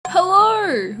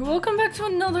Hello! Welcome back to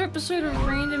another episode of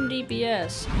Random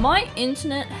DPS. My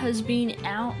internet has been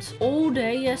out all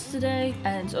day yesterday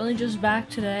and it's only just back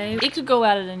today. It could go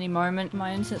out at any moment.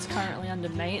 My internet's currently under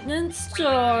maintenance.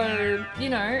 So, you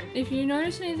know, if you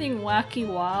notice anything wacky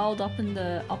wild up in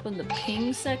the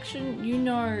ping section, you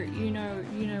know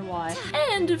why.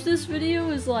 And if this video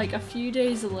is like a few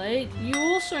days late, you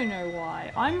also know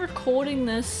why. I'm recording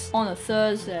this on a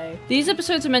Thursday. These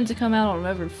episodes are meant to come out on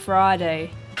every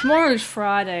Friday. Tomorrow's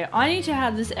Friday. I need to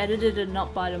have this edited and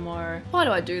up by tomorrow. Why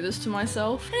do I do this to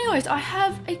myself? Anyways, I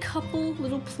have a couple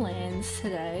little plans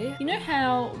today. You know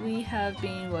how we have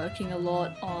been working a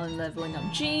lot on leveling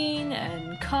up Jean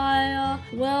and Kaya?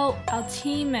 Well, our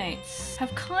teammates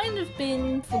have kind of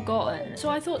been forgotten. So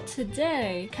I thought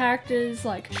today, characters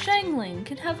like Xiangling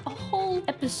can have a whole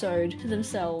episode to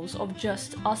themselves of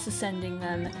just us ascending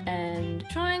them and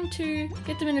trying to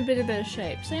get them in a bit of better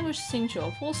shape. Same with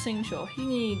Xingqui. Poor Xingqui. He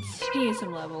needs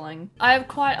some leveling. I have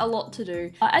quite a lot to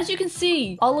do. As you can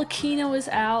see, Alakino is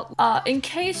out. In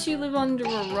case you live under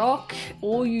a rock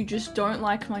or you just don't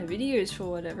like my videos for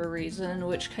whatever reason, in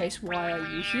which case why are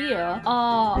you here?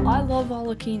 I love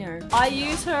Alakino. I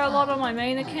use her a lot on my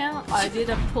main account. I did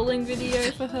a pulling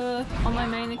video for her on my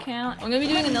main account. I'm gonna be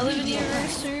doing another video very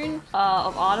soon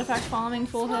of artifact farming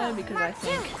for her because I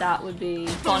think that would be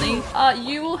funny.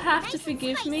 You will have to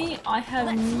forgive me. I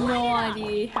have no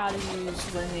idea how to use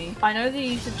Lenny. I know that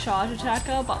he's a charge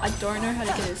attacker, but I don't know how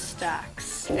to get his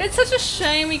stacks. It's such a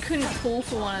shame we couldn't pull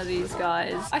for one of these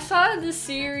guys. I started the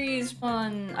series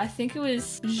on, I think it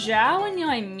was Zhao and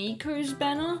Yaimiko's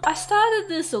banner. I started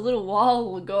this a little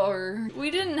while ago.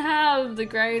 We didn't have the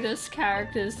greatest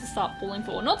characters to start pulling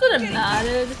for. Not that it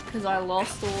mattered, because I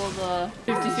lost all the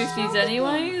 50-50s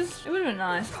anyways. It would have been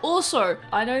nice. Also,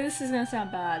 I know this is gonna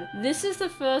sound bad. This is the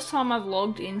first time I've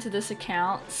logged into this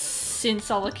account since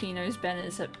Alakino's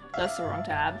banners have— that's the wrong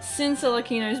tab. Since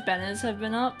Alakino's banners have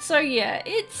been up. So yeah,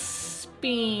 it's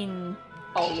been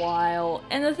a while.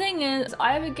 And the thing is,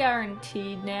 I have it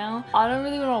guaranteed now. I don't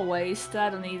really want to waste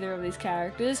that on either of these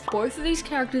characters. Both of these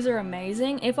characters are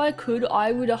amazing. If I could,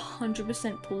 I would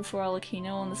 100% pull for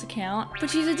Alakino on this account. But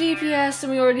she's a DPS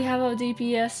and we already have our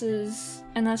DPSs.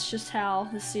 And that's just how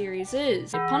the series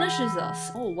is. It punishes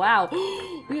us. Oh wow.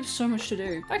 We have so much to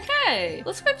do. Okay,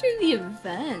 let's go through the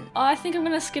event. I think I'm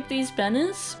gonna skip these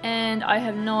banners. And I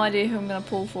have no idea who I'm gonna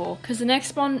pull for. Because the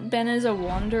next banners are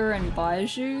Wanderer and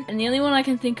Baiju. And the only one I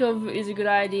can think of is a good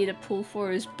idea to pull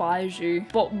for is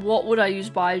Baiju. But what would I use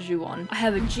Baiju on? I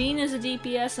have a Jean as a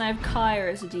DPS and I have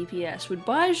Kaya as a DPS. Would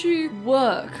Baiju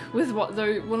work with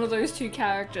one of those two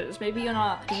characters? Maybe on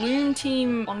a Bloom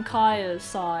team on Kaya's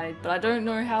side. But I don't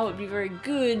know how it would be very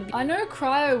good. I know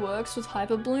Cryo works with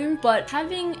Hyper Bloom, but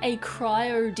having a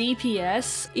Cryo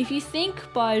DPS, if you think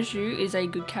Baiju is a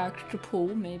good character to pull,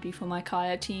 maybe for my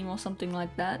Kaya team or something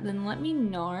like that, then let me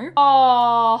know.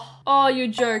 Oh, you're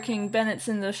joking. Bennett's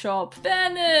in the shop.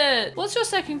 Bennett! What's your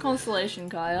second constellation,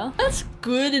 Kaya? That's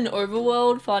good in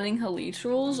Overworld fighting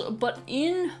Halitrals, but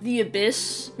in the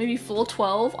Abyss, maybe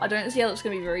 412, I don't see how that's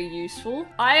gonna be very useful.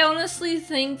 I honestly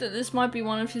think that this might be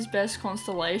one of his best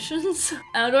constellations.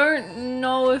 I don't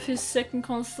know if his second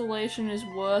constellation is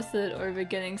worth it over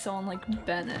getting someone like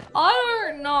Bennett. I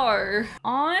don't know.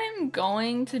 I'm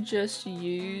going to just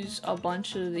use a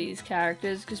bunch of these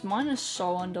characters because mine is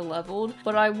so underleveled,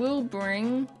 but I will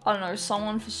bring, I don't know,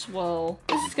 someone for Swirl.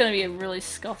 This is gonna be a really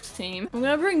scuffed team. I'm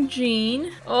gonna bring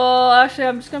Jean. Oh, actually,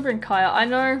 I'm just gonna bring Kaya. I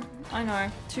know.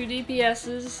 Two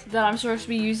DPSs that I'm supposed to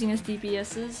be using as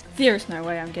DPSs. There's no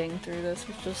way I'm getting through this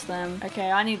with just them.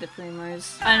 Okay, I need the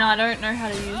primos. And I don't know how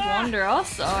to use Wanderer,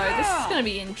 so this is gonna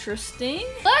be interesting.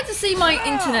 I like to see my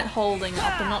internet holding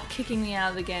up and not kicking me out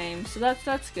of the game, so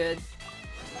that's good.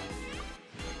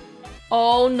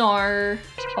 Oh no.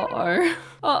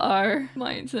 Uh-oh,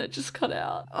 my internet just cut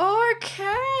out.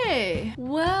 Okay.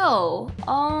 Well,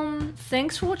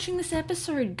 thanks for watching this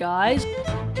episode, guys.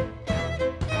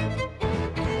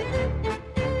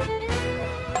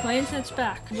 My internet's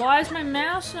back. Why is my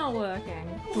mouse not working?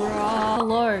 Bruh.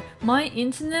 Hello. My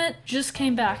internet just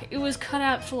came back. It was cut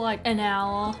out for like an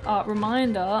hour.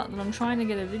 Reminder that I'm trying to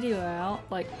get a video out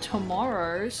like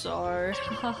tomorrow, so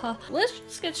let's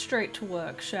just get straight to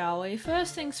work, shall we?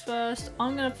 First things first,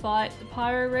 I'm gonna fight the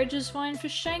Pyro Regis-Vine for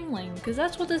Xiangling, because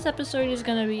that's what this episode is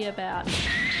gonna be about.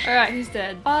 Alright, he's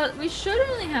dead. We should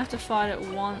only have to fight it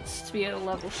once to be able to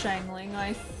level Xiangling,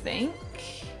 I think.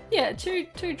 Yeah, two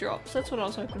drops. That's what I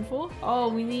was hoping for. Oh,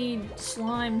 we need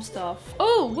slime stuff.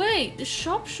 Oh, wait. The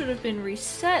shop should have been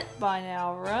reset by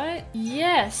now, right?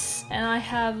 Yes. And I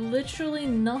have literally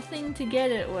nothing to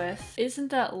get it with. Isn't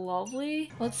that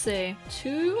lovely? Let's see.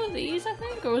 2 of these, I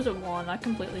think? Or was it 1? I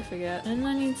completely forget. And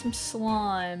I need some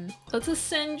slime. Let's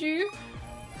ascend you.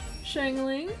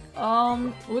 Xiangling.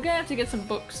 We're gonna have to get some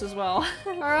books as well.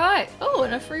 Alright. Oh,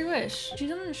 and a free wish.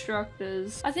 She's on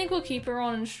instructors. I think we'll keep her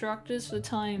on instructors for the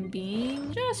time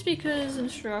being, just because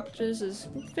instructors is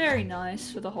very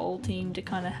nice for the whole team to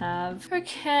kind of have.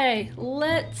 Okay,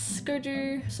 let's go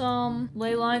do some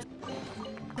ley lines.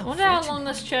 I wonder how long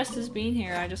this chest has been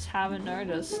here. I just haven't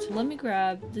noticed. Let me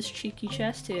grab this cheeky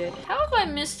chest here. How have I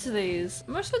missed these?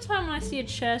 Most of the time when I see a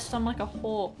chest, I'm like a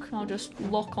hawk. I'll just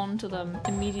lock onto them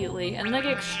immediately. And then I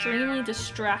get extremely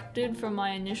distracted from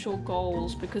my initial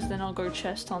goals because then I'll go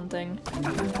chest hunting.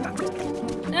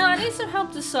 Now, I need some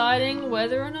help deciding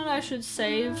whether or not I should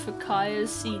save for Kaya's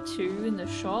C2 in the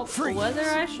shop or whether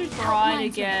I should try to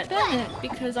get Bennett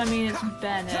because, I mean, it's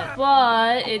Bennett.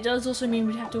 But it does also mean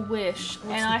we'd have to wish.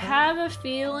 And I have a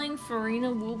feeling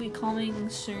Farina will be coming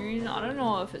soon. I don't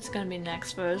know if it's going to be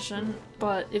next version,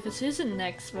 but if it isn't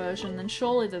next version, then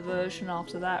surely the version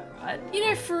after that, right? You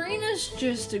know, Farina's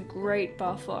just a great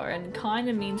buffer and kind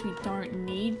of means we don't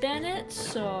need Bennett,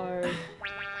 so...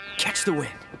 Catch the wind.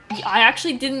 I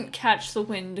actually didn't catch the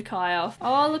wind, Kaya.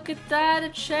 Oh, look at that, a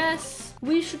chest.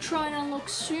 We should try and unlock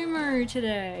Sumeru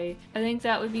today. I think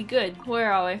that would be good.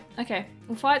 Where are we? Okay,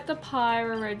 we'll fight the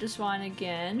Pyra Registine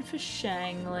again for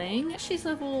Xiangling. She's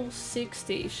level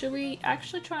 60. Should we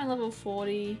actually try and level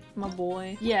 40, my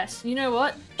boy? Yes, you know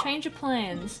what? Change of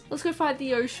plans. Let's go fight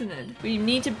the Oceanid. We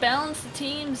need to balance the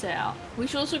teams out. We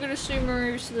should also go to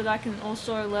Sumeru so that I can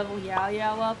also level Yao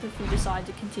Yao up if we decide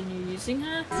to continue using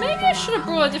her. Maybe I should have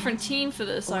brought a different team for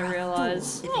this, I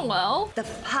realize. Oh well. The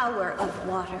power of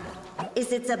water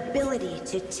is its ability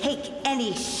to take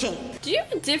any shape. Do you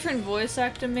have a different voice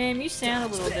actor, ma'am? You sound a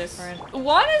little different.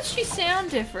 Why does she sound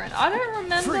different? I don't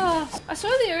remember. I saw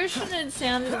the Oceanid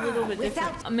sounded a little bit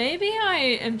different. Maybe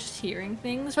I am just hearing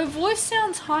things. Her voice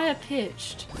sounds higher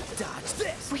pitched.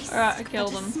 Alright, I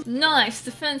killed him. Nice,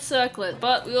 defense circlet.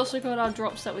 But we also got our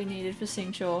drops that we needed for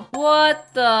Xingqi.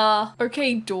 What the?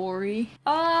 Okay, Dory.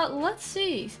 Let's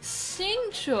see.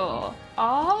 Xingqi.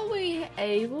 Are we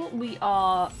able? We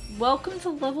are. Welcome to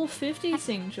level 50,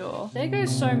 Xingqi. There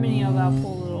goes so many of our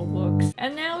poor little books.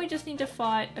 And now we just need to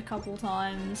fight a couple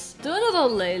times. Do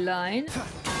another ley line.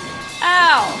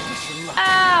 Ow!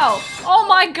 Ow! Oh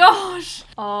my gosh!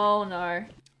 Oh no.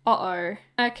 Uh-oh.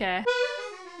 Okay.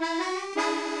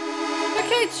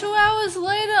 Okay, 2 hours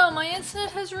later, my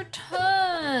internet has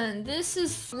returned. This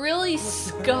is really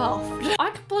scuffed. I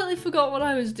completely forgot what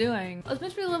I was doing. I was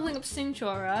meant to be leveling up Xingqi,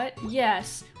 right?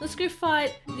 Yes. Let's go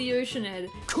fight the Oceanid.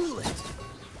 Cool it.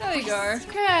 There we go.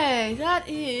 Okay, that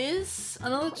is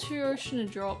another 2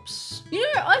 Oceanid drops. You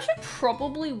know, I should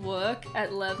probably work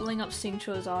at leveling up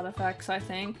Xingqi's artifacts, I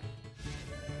think.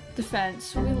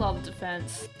 Defense. We love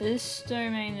defense. This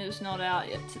domain is not out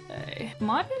yet today.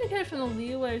 Might be able to get it from the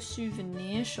Leo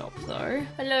souvenir shop though.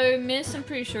 Hello, miss. I'm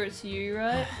pretty sure it's you,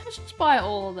 right? Let's just buy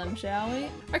all of them, shall we?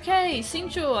 Okay,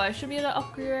 Xingqi, I should be able to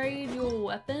upgrade your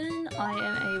weapon. I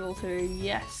am able to.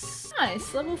 Yes.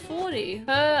 Nice, level 40.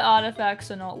 Her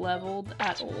artifacts are not leveled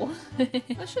at all.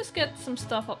 Let's just get some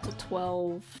stuff up to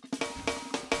 12.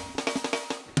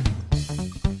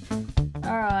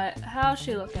 Alright, how's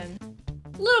she looking?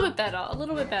 A little bit better, a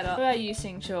little bit better. What about you,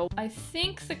 Xingqi? I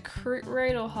think the crit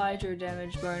rate or hydro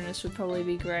damage bonus would probably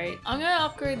be great. I'm gonna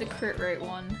upgrade the crit rate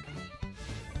one.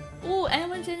 Oh, and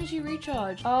when's energy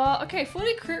recharge? Okay,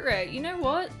 40 crit rate. You know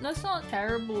what? That's not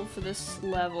terrible for this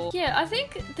level. Yeah, I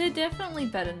think they're definitely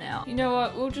better now. You know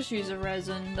what? We'll just use a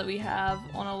resin that we have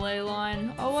on a ley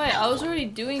line. Oh wait, I was already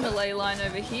doing the ley line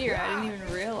over here. I didn't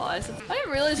even realize it. I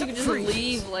didn't realize you could just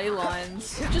leave ley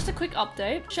lines. Just a quick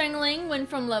update. Xiangling went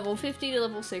from level 50 to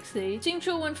level 60.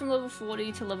 Xingqi went from level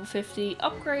 40 to level 50.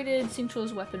 Upgraded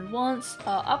Xingqi's weapon once.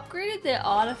 Upgraded their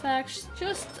artifacts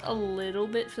just a little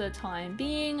bit for the time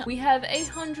being. We have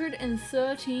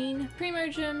 813 Primo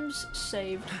Gems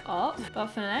saved up, but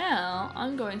for now,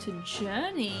 I'm going to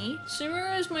journey.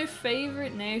 Sumeru is my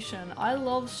favorite nation. I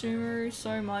love Sumeru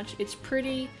so much. It's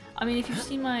pretty. I mean, if you've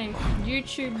seen my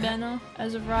YouTube banner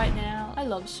as of right now, I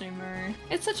love Sumeru.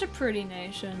 It's such a pretty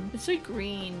nation. It's so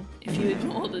green if you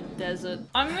ignore the desert.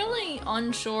 I'm really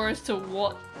unsure as to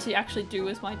what to actually do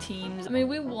with my teams. I mean,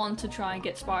 we want to try and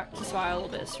get to Spiral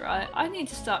Abyss, right? I need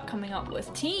to start coming up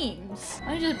with teams.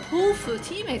 I need to pull for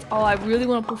teammates. Oh, I really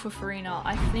want to pull for Farina.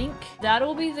 I think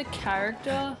that'll be the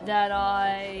character that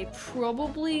I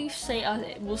probably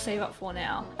will save up for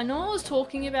now. I know I was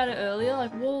talking about it earlier,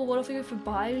 like, whoa, what if we go for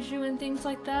Baiju and things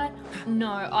like that?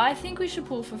 No, I think we should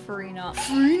pull for Farina.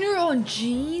 Farina on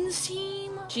Jean's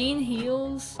team? Jean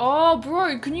heals. Oh,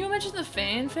 bro, can you imagine the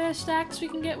fanfare stacks we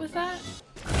can get with that?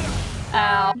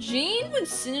 Ow. Jean would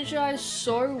synergize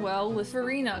so well with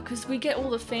Farina because we get all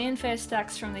the fanfare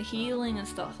stacks from the healing and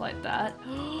stuff like that.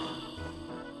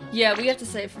 Yeah, we have to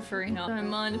save for Farina. Don't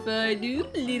mind if I do.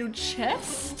 Little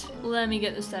chest. Let me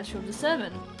get the Statue of the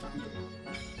Seven.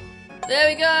 There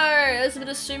we go! There's a bit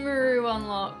of Sumeru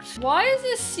unlocked. Why is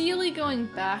this Sealy going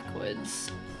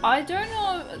backwards? I don't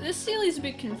know. This Sealy's a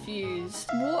bit confused.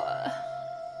 What?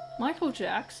 Michael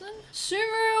Jackson?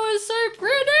 Sumeru is so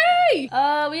pretty!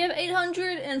 We have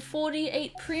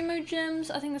 848 Primo Gems.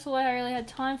 I think that's all I really had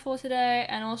time for today.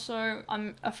 And also,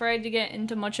 I'm afraid to get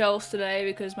into much else today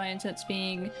because my internet's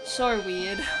being so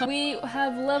weird. We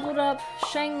have leveled up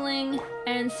Xiangling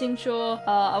and Xingqui.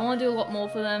 I want to do a lot more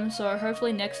for them, so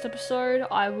hopefully next episode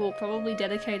I will probably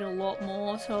dedicate a lot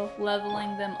more to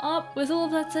leveling them up. With all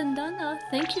of that said and done,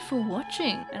 thank you for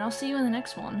watching, and I'll see you in the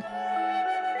next one.